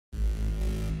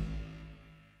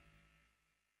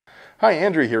Hi,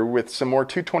 Andrew here with some more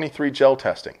 223 gel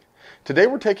testing. Today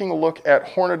we're taking a look at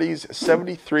Hornady's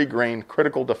 73 grain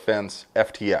critical defense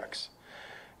FTX.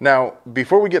 Now,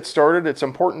 before we get started, it's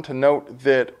important to note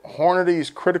that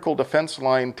Hornady's critical defense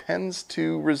line tends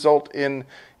to result in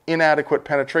inadequate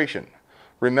penetration.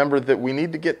 Remember that we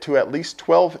need to get to at least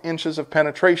 12 inches of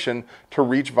penetration to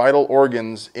reach vital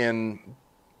organs in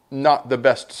not the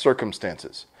best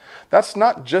circumstances. That's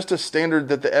not just a standard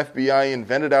that the FBI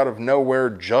invented out of nowhere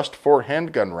just for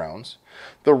handgun rounds.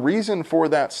 The reason for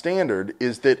that standard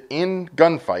is that in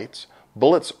gunfights,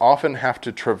 bullets often have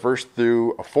to traverse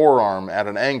through a forearm at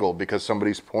an angle because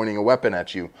somebody's pointing a weapon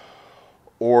at you,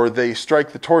 or they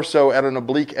strike the torso at an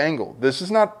oblique angle. This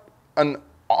is not an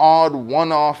odd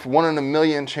one-off,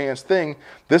 one-in-a-million chance thing.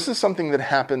 This is something that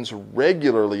happens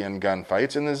regularly in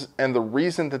gunfights, and the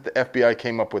reason that the FBI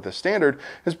came up with a standard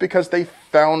is because they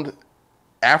found,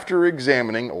 after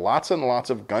examining lots and lots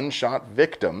of gunshot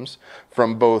victims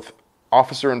from both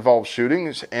officer-involved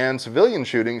shootings and civilian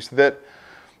shootings, that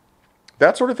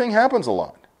sort of thing happens a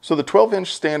lot. So the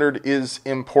 12-inch standard is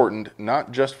important,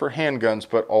 not just for handguns,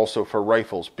 but also for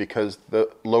rifles, because the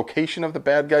location of the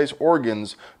bad guy's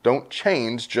organs don't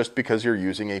change just because you're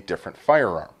using a different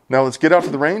firearm. Now let's get out to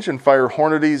the range and fire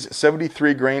Hornady's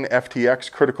 73 grain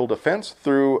FTX critical defense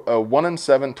through a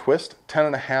 1-in-7 twist,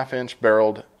 10.5-inch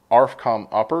barreled ARFCOM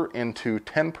upper into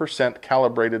 10%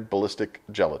 calibrated ballistic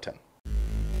gelatin.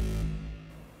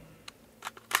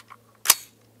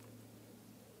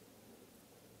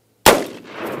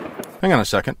 Hang on a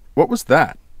second. What was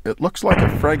that? It looks like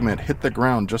a fragment hit the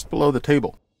ground just below the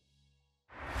table.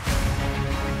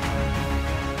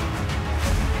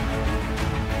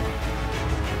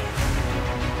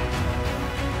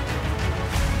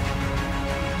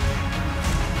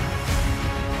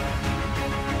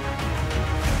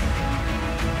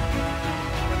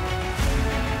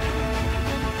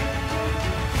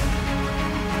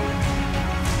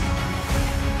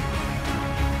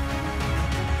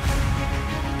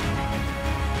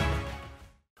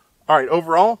 Alright,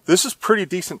 overall, this is pretty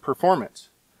decent performance.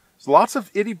 There's lots of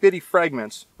itty-bitty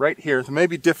fragments right here that may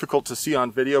be difficult to see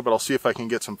on video, but I'll see if I can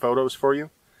get some photos for you,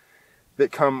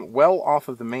 that come well off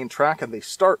of the main track, and they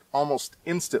start almost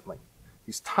instantly.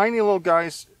 These tiny little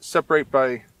guys separate by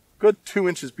a good 2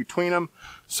 inches between them,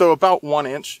 so about 1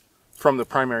 inch from the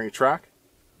primary track.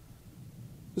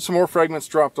 There's some more fragments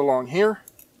dropped along here.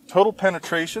 Total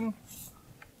penetration,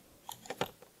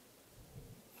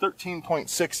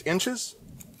 13.6 inches.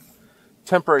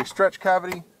 Temporary stretch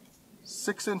cavity,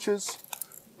 6 inches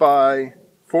by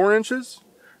 4 inches,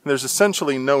 and there's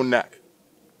essentially no neck.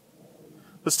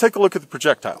 Let's take a look at the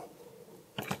projectile.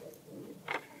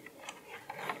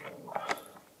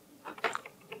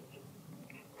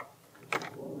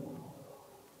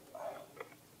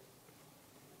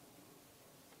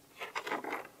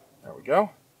 There we go.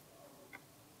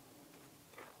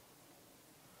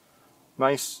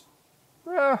 Nice,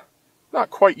 not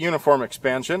quite uniform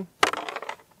expansion.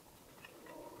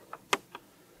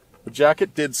 The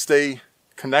jacket did stay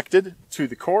connected to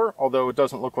the core, although it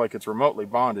doesn't look like it's remotely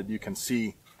bonded. You can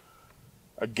see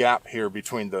a gap here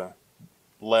between the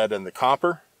lead and the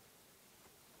copper.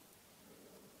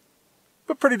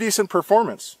 But pretty decent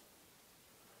performance.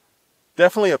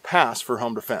 Definitely a pass for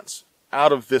home defense,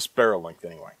 out of this barrel length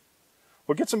anyway.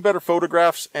 We'll get some better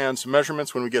photographs and some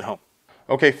measurements when we get home.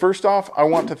 Okay, first off, I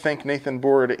want to thank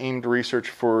nboor at Aimed Research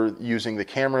for using the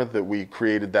camera that we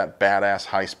created that badass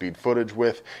high-speed footage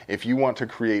with. If you want to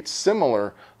create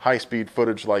similar high-speed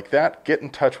footage like that, get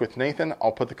in touch with Nathan.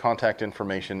 I'll put the contact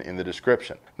information in the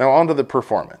description. Now on to the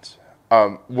performance.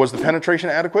 Was the penetration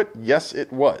adequate? Yes,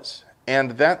 it was.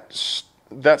 And that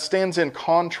stands in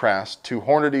contrast to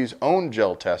Hornady's own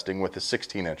gel testing with the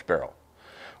 16-inch barrel.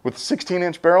 With the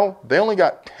 16-inch barrel, they only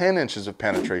got 10 inches of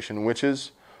penetration, which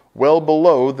is well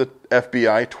below the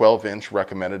FBI 12-inch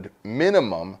recommended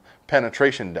minimum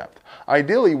penetration depth.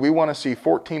 Ideally, we want to see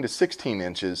 14 to 16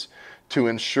 inches to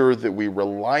ensure that we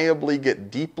reliably get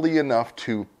deeply enough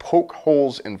to poke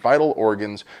holes in vital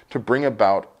organs to bring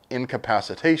about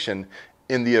incapacitation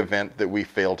in the event that we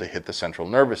fail to hit the central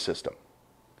nervous system.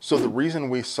 So the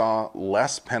reason we saw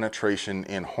less penetration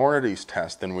in Hornady's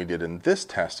test than we did in this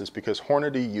test is because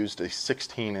Hornady used a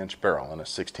 16-inch barrel, and a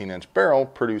 16-inch barrel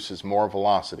produces more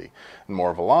velocity. And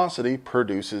more velocity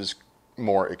produces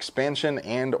more expansion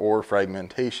and or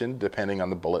fragmentation depending on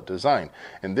the bullet design.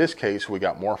 In this case, we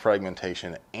got more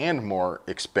fragmentation and more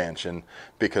expansion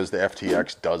because the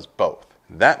FTX does both.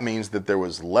 That means that there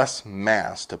was less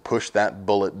mass to push that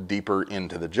bullet deeper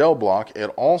into the gel block. It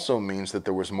also means that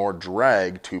there was more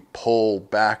drag to pull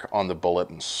back on the bullet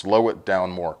and slow it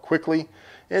down more quickly.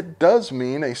 It does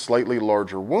mean a slightly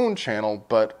larger wound channel,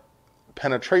 but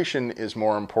penetration is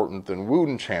more important than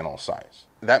wound channel size.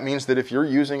 That means that if you're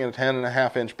using a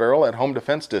 10.5-inch barrel at home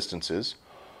defense distances,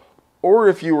 or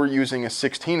if you were using a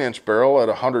 16-inch barrel at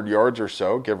 100 yards or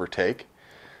so, give or take,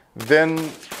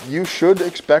 then you should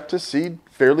expect to see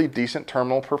fairly decent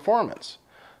terminal performance.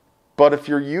 But if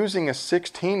you're using a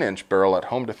 16-inch barrel at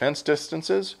home defense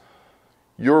distances,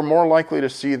 you're more likely to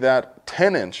see that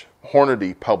 10-inch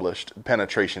Hornady published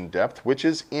penetration depth, which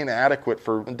is inadequate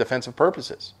for defensive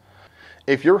purposes.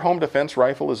 If your home defense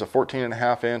rifle is a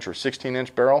 14.5-inch or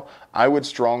 16-inch barrel, I would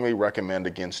strongly recommend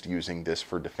against using this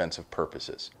for defensive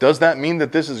purposes. Does that mean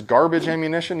that this is garbage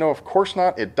ammunition? No, of course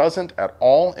not. It doesn't at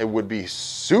all. It would be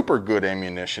super good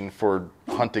ammunition for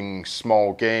hunting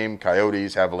small game,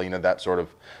 coyotes, javelina, that sort of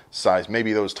size,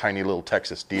 maybe those tiny little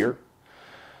Texas deer.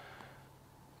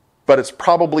 But it's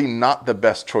probably not the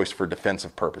best choice for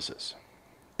defensive purposes.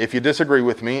 If you disagree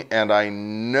with me, and I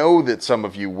know that some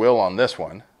of you will on this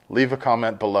one, leave a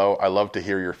comment below. I love to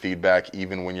hear your feedback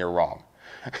even when you're wrong.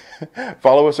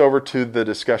 Follow us over to the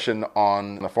discussion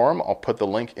on the forum. I'll put the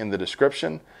link in the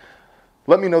description.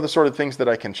 Let me know the sort of things that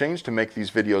I can change to make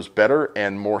these videos better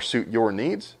and more suit your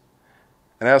needs.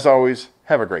 And as always,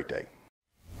 have a great day.